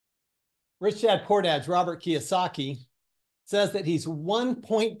Rich Dad Poor Dad's Robert Kiyosaki says that he's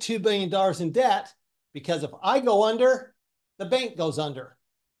 $1.2 billion in debt because if I go under, the bank goes under.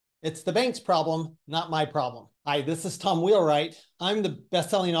 It's the bank's problem, not my problem. Hi, this is Tom Wheelwright. I'm the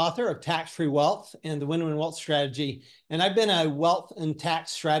best-selling author of Tax-Free Wealth and the Win-Win Wealth Strategy. And I've been a wealth and tax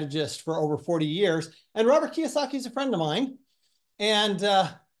strategist for over 40 years. And Robert Kiyosaki is a friend of mine. And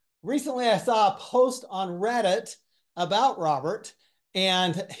recently I saw a post on Reddit about Robert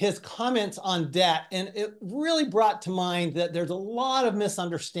and his comments on debt. And it really brought to mind that there's a lot of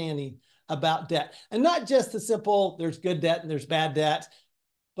misunderstanding about debt. And not just the simple, there's good debt and there's bad debt,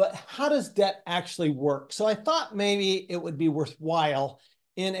 but how does debt actually work? So I thought maybe it would be worthwhile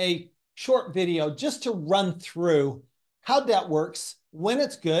in a short video just to run through how debt works, when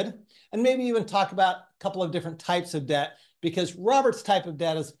it's good, and maybe even talk about a couple of different types of debt, because Robert's type of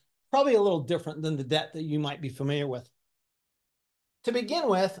debt is probably a little different than the debt that you might be familiar with. To begin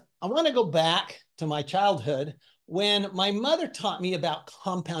with, I want to go back to my childhood when my mother taught me about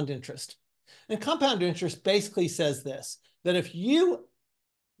compound interest. And compound interest basically says this, that if you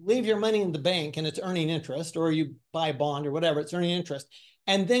leave your money in the bank and it's earning interest, or you buy a bond or whatever, it's earning interest,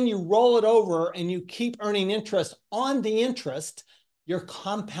 and then you roll it over and you keep earning interest on the interest, you're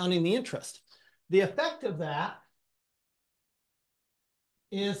compounding the interest. The effect of that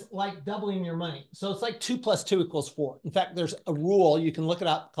is like doubling your money. So it's like 2 + 2 = 4. In fact, there's a rule, you can look it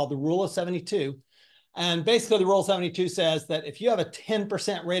up, called the Rule of 72. And basically the Rule of 72 says that if you have a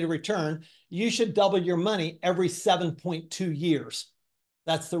 10% rate of return, you should double your money every 7.2 years.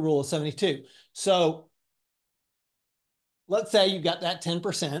 That's the Rule of 72. So let's say you got that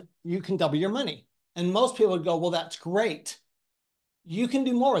 10%, you can double your money. And most people would go, well, that's great. You can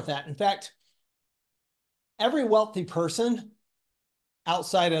do more with that. In fact, every wealthy person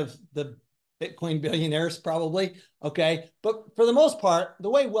outside of the Bitcoin billionaires probably, okay? But for the most part, the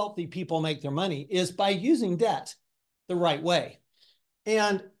way wealthy people make their money is by using debt the right way.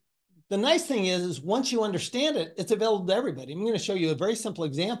 And the nice thing is once you understand it, it's available to everybody. I'm going to show you a very simple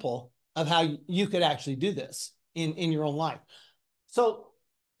example of how you could actually do this in your own life. So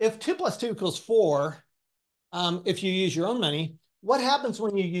if 2 + 2 = 4, if you use your own money, what happens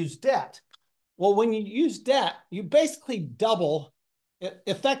when you use debt? Well, when you use debt, you basically double.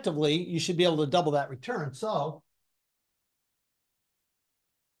 Effectively, you should be able to double that return. So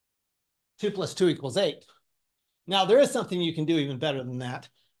 2 + 2 = 8. Now, there is something you can do even better than that,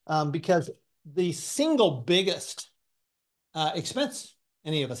 because the single biggest expense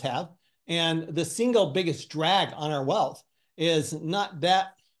any of us have, and the single biggest drag on our wealth is not debt,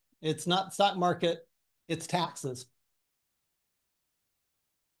 it's not the stock market, it's taxes.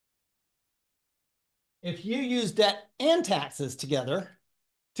 If you use debt and taxes together,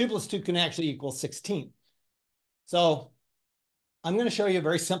 2 + 2 can actually equal 16. So I'm going to show you a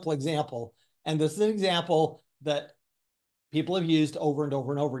very simple example. And this is an example that people have used over and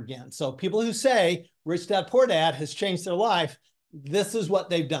over and over again. So people who say Rich Dad Poor Dad has changed their life, this is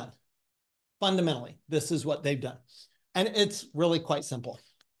what they've done. Fundamentally, this is what they've done. And it's really quite simple.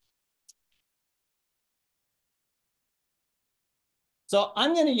 So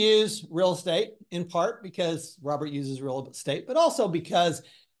I'm going to use real estate in part because Robert uses real estate, but also because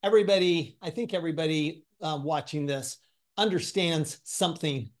everybody, I think everybody watching this understands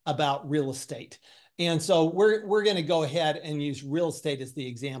something about real estate. And so we're going to go ahead and use real estate as the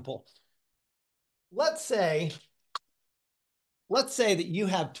example. Let's say that you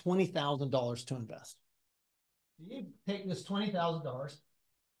have $20,000 to invest. You take this $20,000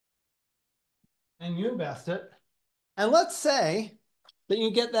 and you invest it. And let's say that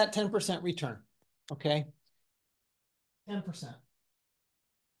you get that 10% return, okay? 10%.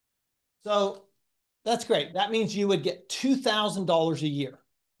 So that's great. That means you would get $2,000 a year,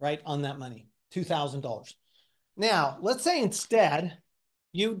 right, on that money, $2,000. Now, let's say instead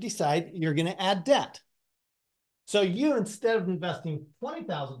you decide you're going to add debt. So you, instead of investing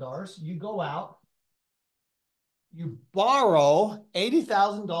 $20,000, you go out, you borrow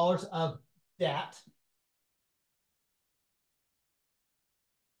 $80,000 of debt.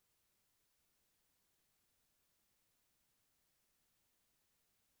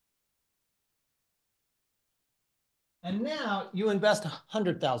 And now you invest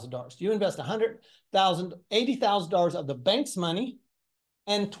 $100,000. You invest $80,000 of the bank's money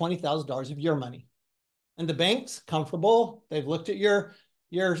and $20,000 of your money. And the bank's comfortable. They've looked at your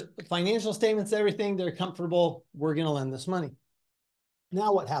financial statements, everything. They're comfortable. We're going to lend this money.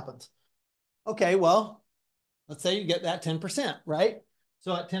 Now what happens? Okay, well, let's say you get that 10%, right?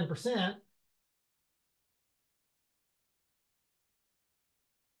 So at 10%,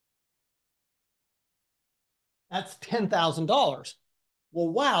 that's $10,000. Well,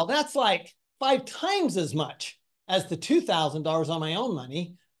 wow, that's like 5 times as much as the $2,000 on my own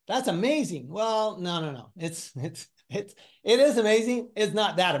money. That's amazing. Well, no. It is amazing. It's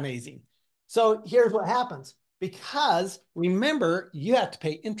not that amazing. So here's what happens. Because remember, you have to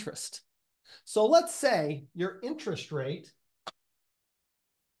pay interest. So let's say your interest rate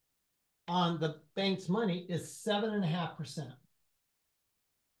on the bank's money is 7.5%.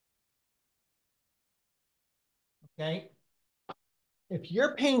 Okay. If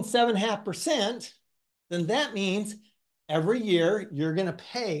you're paying 7.5%, then that means every year you're going to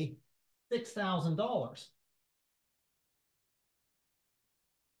pay $6,000.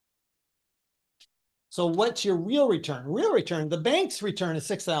 So what's your real return? Real return, the bank's return is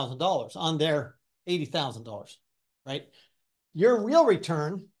 $6,000 on their $80,000, right? Your real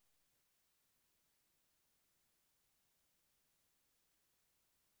return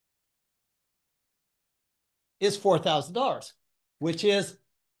is $4,000, which is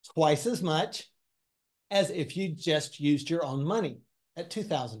twice as much as if you just used your own money at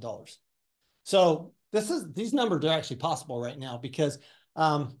 $2,000. So these numbers are actually possible right now because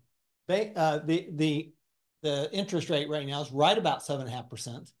the interest rate right now is right about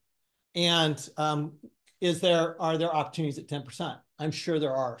 7.5%. And are there opportunities at 10%? I'm sure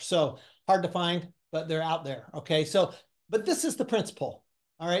there are. So hard to find, but they're out there. Okay. So, but this is the principle.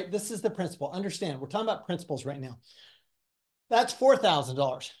 All right. This is the principle. Understand, we're talking about principles right now. That's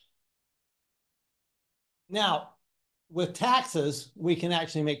 $4,000. Now, with taxes, we can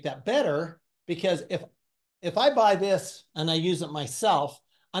actually make that better because if I buy this and I use it myself,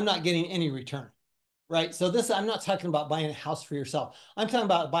 I'm not getting any return, right? So this, I'm not talking about buying a house for yourself. I'm talking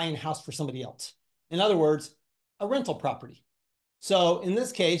about buying a house for somebody else. In other words, a rental property. So in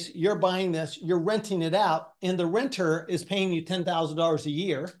this case, you're buying this, you're renting it out, and the renter is paying you $10,000 a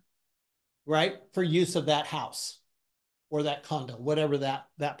year, right, for use of that house or that condo, whatever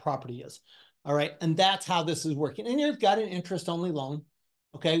that property is. All right. And that's how this is working. And you've got an interest-only loan.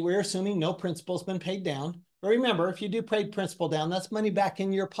 Okay. We're assuming no principal's been paid down. But remember, if you do pay principal down, that's money back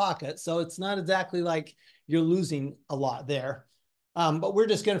in your pocket. So it's not exactly like you're losing a lot there. But we're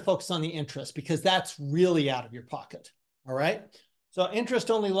just going to focus on the interest because that's really out of your pocket. All right. So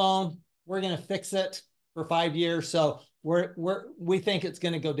interest-only loan, we're going to fix it for 5 years. So we think it's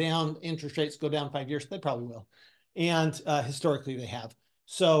going to go down. Interest rates go down 5 years. They probably will. And historically they have.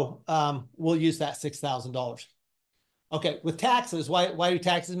 So we'll use that $6,000. Okay, with taxes, why do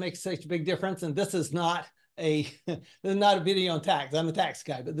taxes make such a big difference? And this is not this is not a video on tax. I'm a tax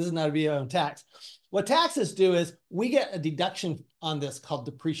guy, but this is not a video on tax. What taxes do is we get a deduction on this called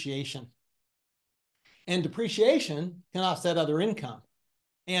depreciation. And depreciation can offset other income.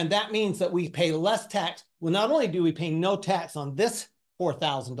 And that means that we pay less tax. Well, not only do we pay no tax on this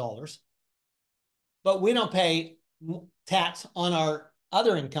 $4,000, but we don't pay tax on our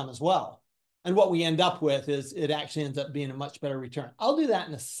other income as well. And what we end up with is it actually ends up being a much better return. I'll do that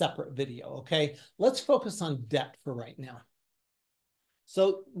in a separate video, okay? Let's focus on debt for right now.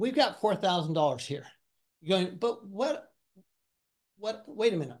 So we've got $4,000 here. You're going, but what,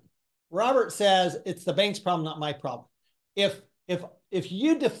 wait a minute. Robert says it's the bank's problem, not my problem. If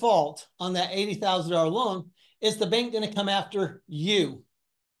you default on that $80,000 loan, is the bank going to come after you?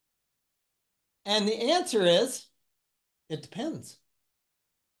 And the answer is, it depends.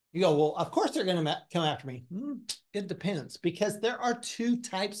 You go, well, of course they're going to come after me. It depends because there are two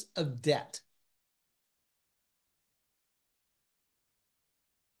types of debt.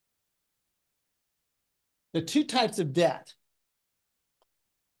 The two types of debt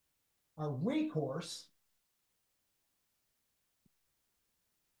are recourse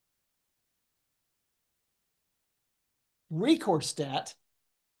debt,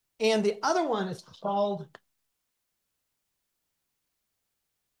 and the other one is called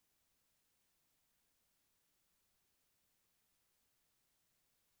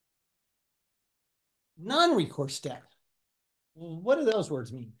non-recourse debt. What do those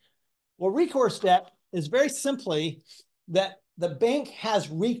words mean? Well, recourse debt is very simply that the bank has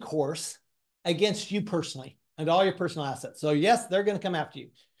recourse against you personally and all your personal assets. So yes, they're going to come after you.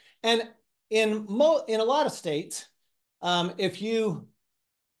 And in a lot of states, if you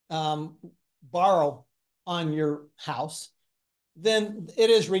borrow on your house, then it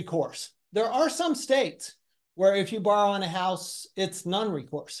is recourse. There are some states where if you borrow on a house, it's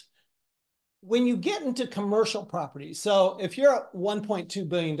non-recourse. When you get into commercial property, so if you're at $1.2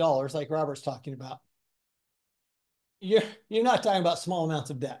 billion, like Robert's talking about, you're not talking about small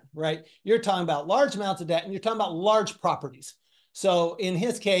amounts of debt, right? You're talking about large amounts of debt, and you're talking about large properties. So in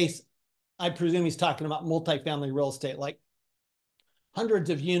his case, I presume he's talking about multifamily real estate, like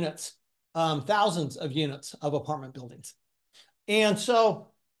hundreds of units, thousands of units of apartment buildings. And so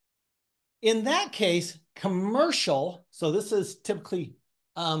in that case, commercial, so this is typically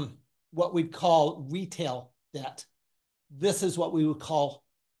what we'd call retail debt. This is what we would call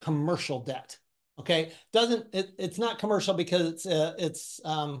commercial debt. Okay, it's not commercial because it's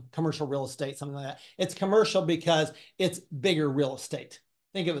commercial real estate, something like that. It's commercial because it's bigger real estate.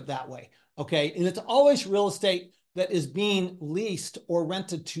 Think of it that way. Okay, and it's always real estate that is being leased or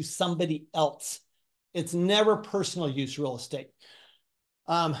rented to somebody else. It's never personal use real estate.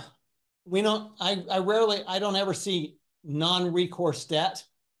 We don't. I don't ever see non-recourse debt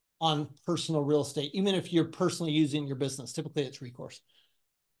on personal real estate, even if you're personally using your business. Typically, it's recourse.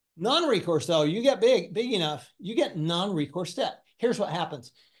 Non-recourse, though, you get big enough, you get non-recourse debt. Here's what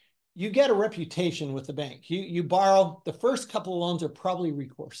happens. You get a reputation with the bank. You borrow, the first couple of loans are probably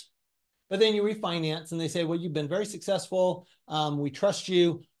recourse. But then you refinance and they say, well, you've been very successful. We trust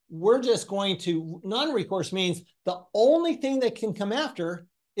you. We're just going to, non-recourse means the only thing that can come after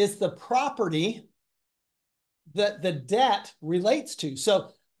is the property that the debt relates to.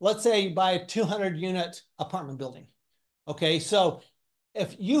 So let's say you buy a 200-unit apartment building. Okay, so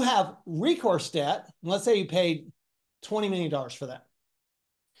if you have recourse debt, let's say you paid $20 million for that.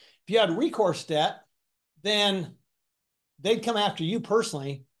 If you had recourse debt, then they'd come after you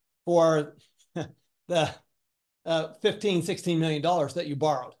personally for the $15, $16 million that you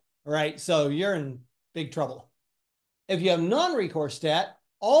borrowed. All right, so you're in big trouble. If you have non-recourse debt,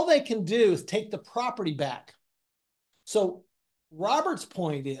 all they can do is take the property back. So Robert's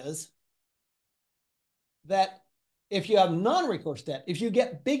point is that if you have non-recourse debt, if you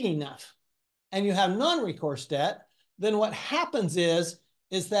get big enough and you have non-recourse debt, then what happens is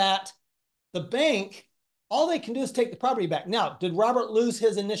that the bank, all they can do is take the property back. Now, did Robert lose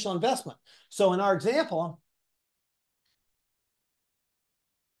his initial investment? So in our example,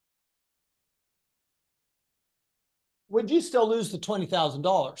 would you still lose the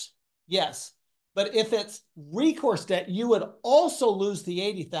 $20,000? Yes. But if it's recourse debt, you would also lose the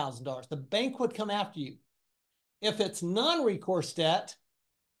 $80,000. The bank would come after you. If it's non-recourse debt,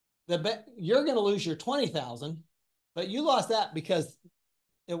 you're going to lose your $20,000, but you lost that because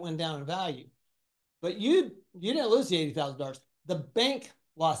it went down in value. But you didn't lose the $80,000. The bank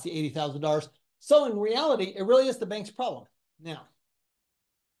lost the $80,000. So in reality, it really is the bank's problem. Now,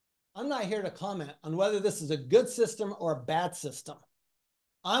 I'm not here to comment on whether this is a good system or a bad system.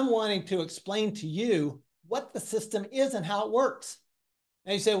 I'm wanting to explain to you what the system is and how it works.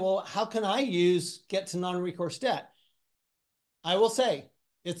 And you say, well, how can I get to non-recourse debt? I will say,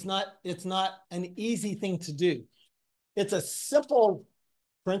 it's not an easy thing to do. It's a simple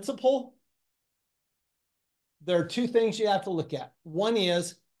principle. There are two things you have to look at. One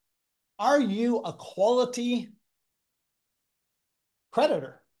is, are you a quality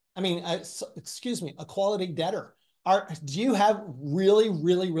creditor? I mean, excuse me, a quality debtor. Do you have really,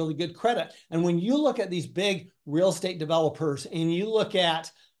 really, really good credit? And when you look at these big real estate developers and you look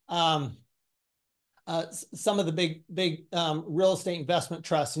at some of the big real estate investment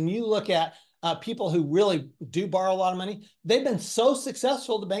trusts, and you look at people who really do borrow a lot of money, they've been so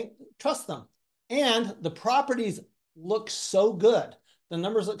successful, the bank trusts them. And the properties look so good. The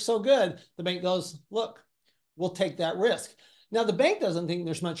numbers look so good, the bank goes, look, we'll take that risk. Now, the bank doesn't think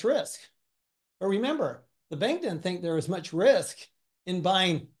there's much risk. But remember, the bank didn't think there was much risk in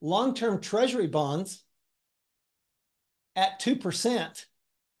buying long-term treasury bonds at 2%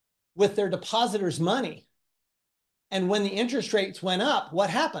 with their depositors' money. And when the interest rates went up, what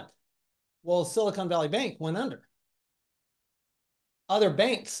happened? Well, Silicon Valley Bank went under. Other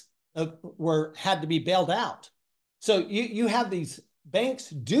banks had to be bailed out. So you have these banks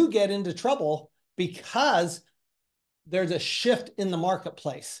do get into trouble because there's a shift in the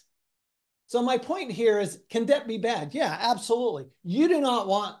marketplace. So my point here is, can debt be bad? Yeah, absolutely. You do not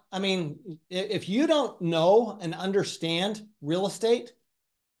want, I mean, if you don't know and understand real estate,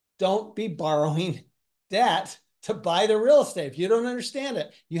 don't be borrowing debt to buy the real estate. If you don't understand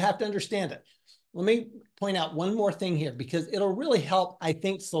it, you have to understand it. Let me point out one more thing here, because it'll really help, I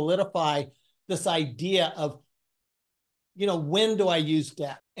think, solidify this idea of, when do I use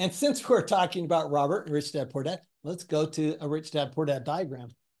debt? And since we're talking about Robert and Rich Dad Poor Dad, let's go to a Rich Dad Poor Dad diagram.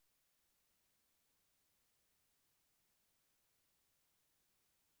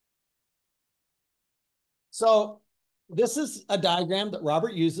 So this is a diagram that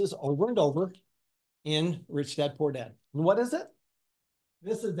Robert uses over and over in Rich Dad Poor Dad. And what is it?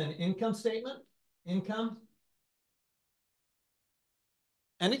 This is an income statement, income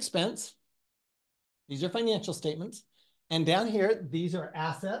and expense. These are financial statements. And down here, these are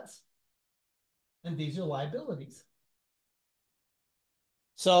assets and these are liabilities.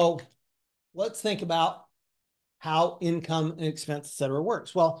 So let's think about how income and expense, et cetera,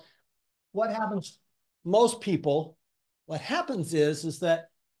 works. Well, what happens? Most people, what happens is that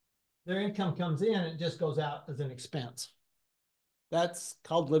their income comes in and it just goes out as an expense. That's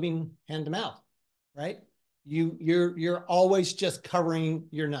called living hand to mouth, right? You're always just covering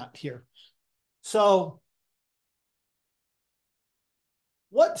your nut here. So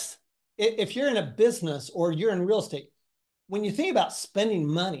if you're in a business or you're in real estate, when you think about spending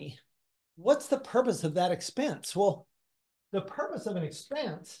money, what's the purpose of that expense? Well, the purpose of an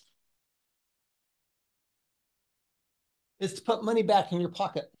expense is to put money back in your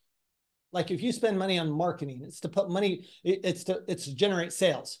pocket. Like if you spend money on marketing, it's to put money, it's to generate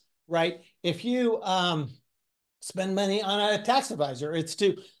sales, right? If you spend money on a tax advisor, it's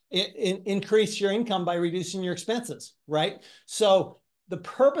to increase your income by reducing your expenses, right? So the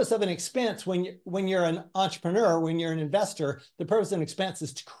purpose of an expense when you're an entrepreneur, when you're an investor, the purpose of an expense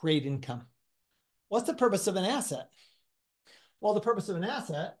is to create income. What's the purpose of an asset? Well, the purpose of an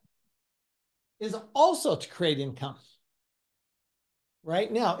asset is also to create income.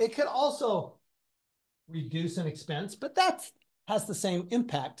 Right now, it could also reduce an expense, but that has the same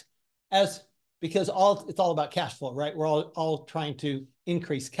impact as because it's all about cash flow, right? We're all trying to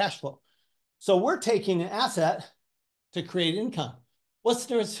increase cash flow. So we're taking an asset to create income. What's the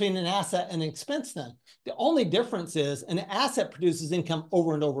difference between an asset and an expense then? The only difference is an asset produces income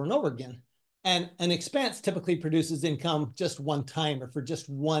over and over and over again. And an expense typically produces income just one time or for just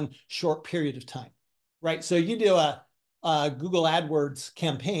one short period of time, right? So you do a Google AdWords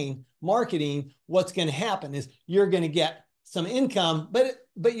campaign marketing, what's going to happen is you're going to get some income,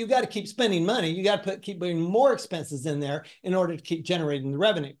 but you got to keep spending money. You got to keep putting more expenses in there in order to keep generating the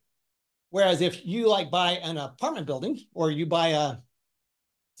revenue. Whereas if you buy an apartment building or you buy a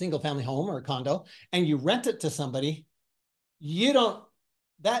single family home or a condo and you rent it to somebody, you don't,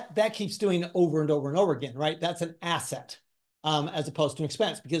 that keeps doing it over and over and over again, right? That's an asset as opposed to an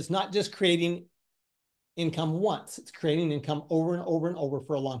expense because it's not just creating income once, it's creating income over and over and over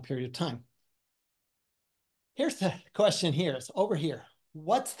for a long period of time. Here's the question here, it's over here.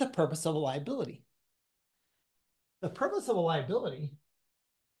 What's the purpose of a liability? The purpose of a liability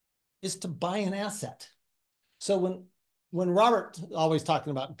is to buy an asset. So when Robert always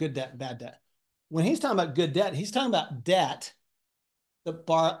talking about good debt and bad debt, when he's talking about good debt, he's talking about debt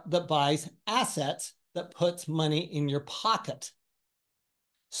that buys assets, that puts money in your pocket.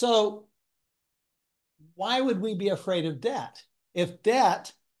 So why would we be afraid of debt? If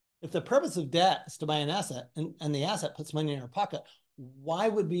the purpose of debt is to buy an asset and the asset puts money in our pocket, why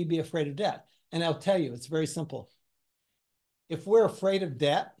would we be afraid of debt? And I'll tell you, it's very simple. If we're afraid of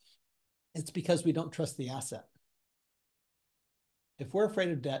debt, it's because we don't trust the asset. If we're afraid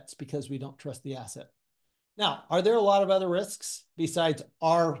of debt, it's because we don't trust the asset. Now, are there a lot of other risks besides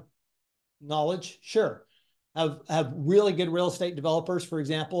our knowledge? Sure. Have really good real estate developers, for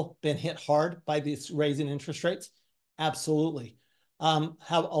example, been hit hard by these raising interest rates? Absolutely. Have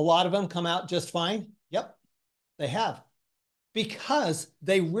a lot of them come out just fine? Yep, they have. Because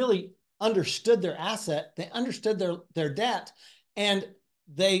they really understood their asset, they understood their debt, and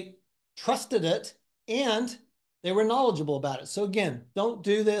they trusted it, and they were knowledgeable about it. So again, don't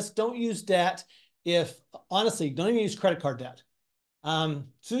do this. Don't use debt. Honestly, don't even use credit card debt.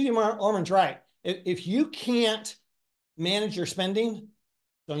 Susie Orman's right. If you can't manage your spending,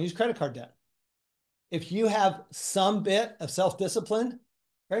 don't use credit card debt. If you have some bit of self-discipline,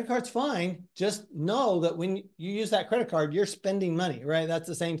 credit card's fine. Just know that when you use that credit card, you're spending money, right? That's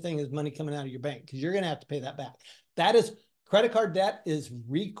the same thing as money coming out of your bank because you're going to have to pay that back. Credit card debt is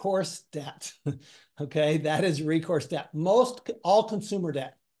recourse debt. Okay, that is recourse debt. All consumer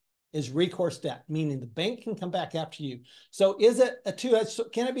debt is recourse debt, meaning the bank can come back after you. So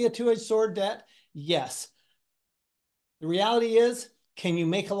can it be a two-edged sword debt? Yes. The reality is, can you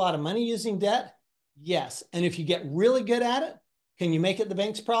make a lot of money using debt? Yes. And if you get really good at it, can you make it the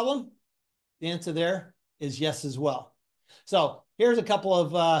bank's problem? The answer there is yes as well. So here's a couple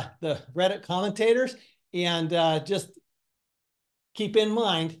of the Reddit commentators, and just keep in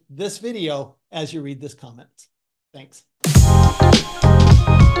mind this video as you read this comment. Thanks.